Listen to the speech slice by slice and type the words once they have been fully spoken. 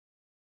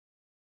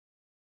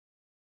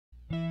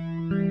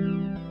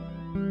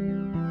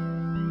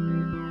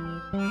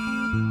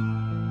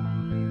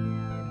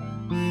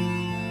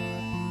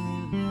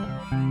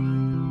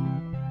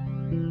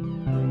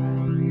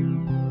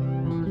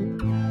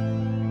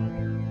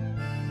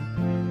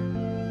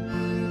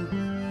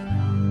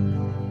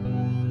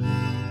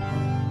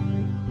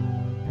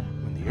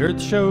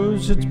earth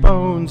shows its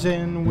bones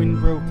and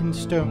wind-broken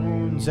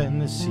stones,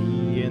 and the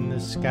sea and the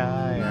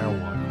sky are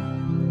one.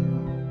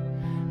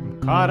 I'm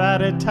caught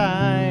out of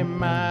time,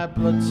 my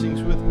blood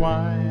sings with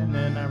wine,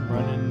 and I'm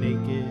running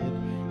naked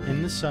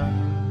in the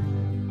sun.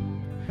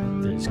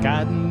 There's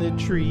God in the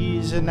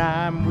trees, and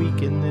I'm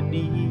weak in the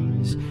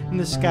knees, and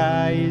the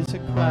sky is a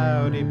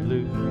cloudy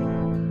blue.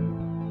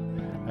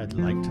 I'd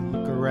like to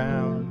look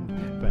around,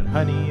 but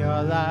honey,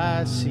 all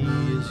I see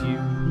is you.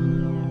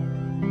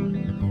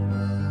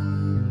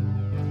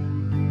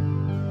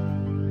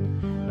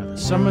 Now the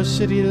summer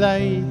city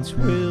lights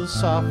will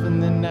soften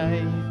the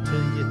night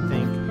till you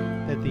think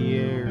that the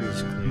air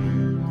is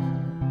clear.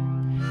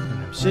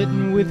 And I'm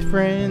sitting with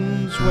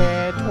friends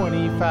where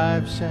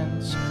 25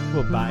 cents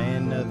will buy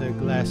another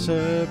glass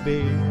of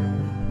beer.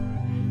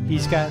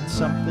 He's got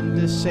something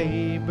to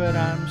say, but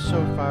I'm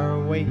so far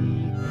away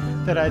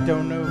that I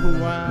don't know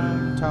who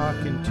I'm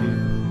talking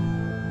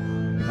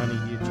to. Honey,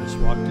 you just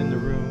walked in the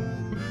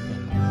room,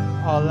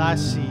 and all I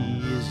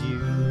see is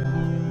you.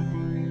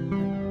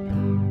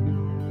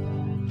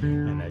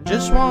 And I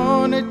just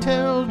want to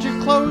hold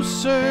you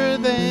closer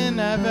than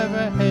I've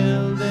ever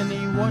held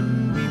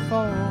anyone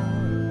before.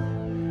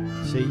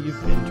 Say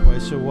you've been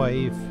twice a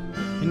wife,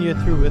 and you're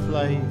through with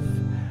life.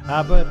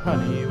 But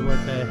honey,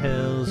 what the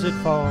hell's it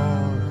for?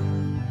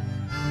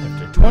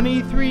 After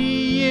 23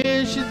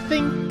 years, you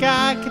think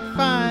I could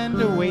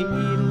find a way to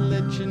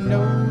let you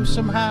know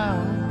somehow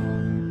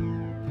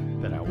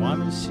that I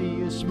want to see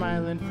your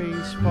smiling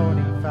face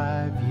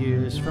 45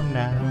 years from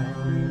now.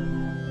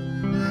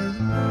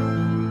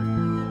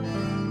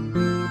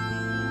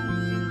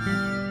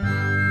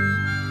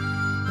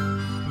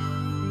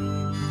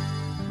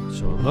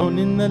 So alone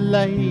in the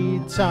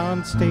lights,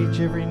 on stage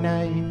every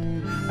night,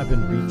 I've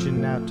been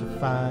reaching out to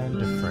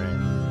find a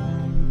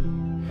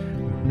friend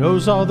who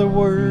knows all the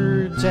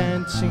words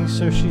and sings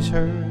so she's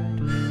heard,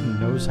 who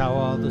knows how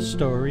all the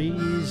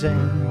stories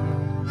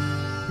end.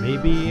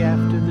 Maybe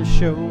after the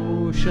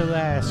show she'll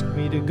ask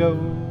me to go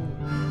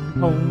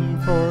home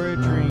for a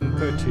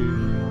drink or two.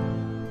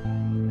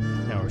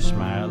 Now her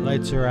smile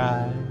lights her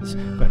eyes,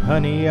 but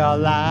honey,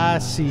 all I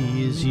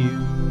see is you.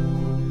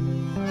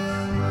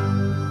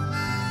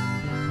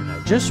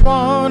 Just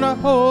wanna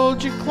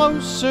hold you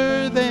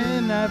closer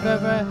than I've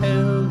ever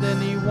held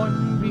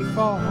anyone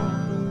before.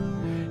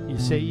 You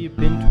say you've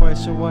been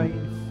twice a wife,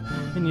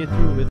 and you're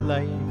through with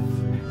life.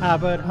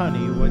 But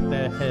honey, what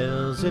the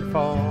hell's it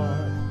for?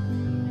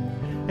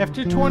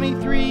 After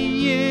 23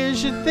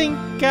 years, you think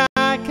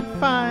I could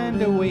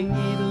find a way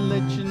to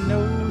let you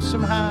know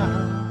somehow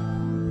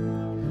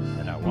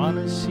that I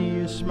wanna see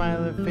your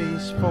smiling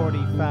face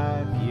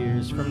 45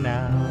 years from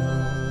now.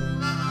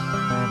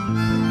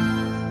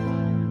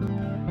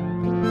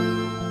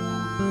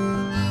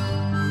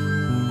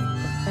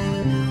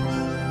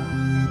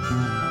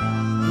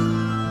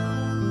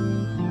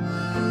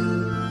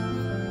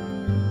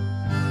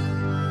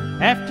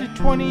 After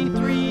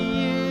 23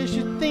 years,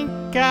 you think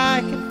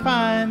I could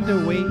find a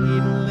way to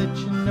let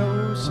you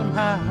know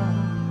somehow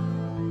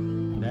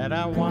that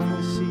I want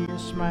to see your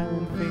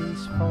smiling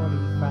face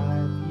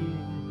 45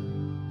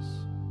 years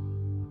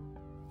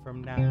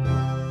from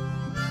now.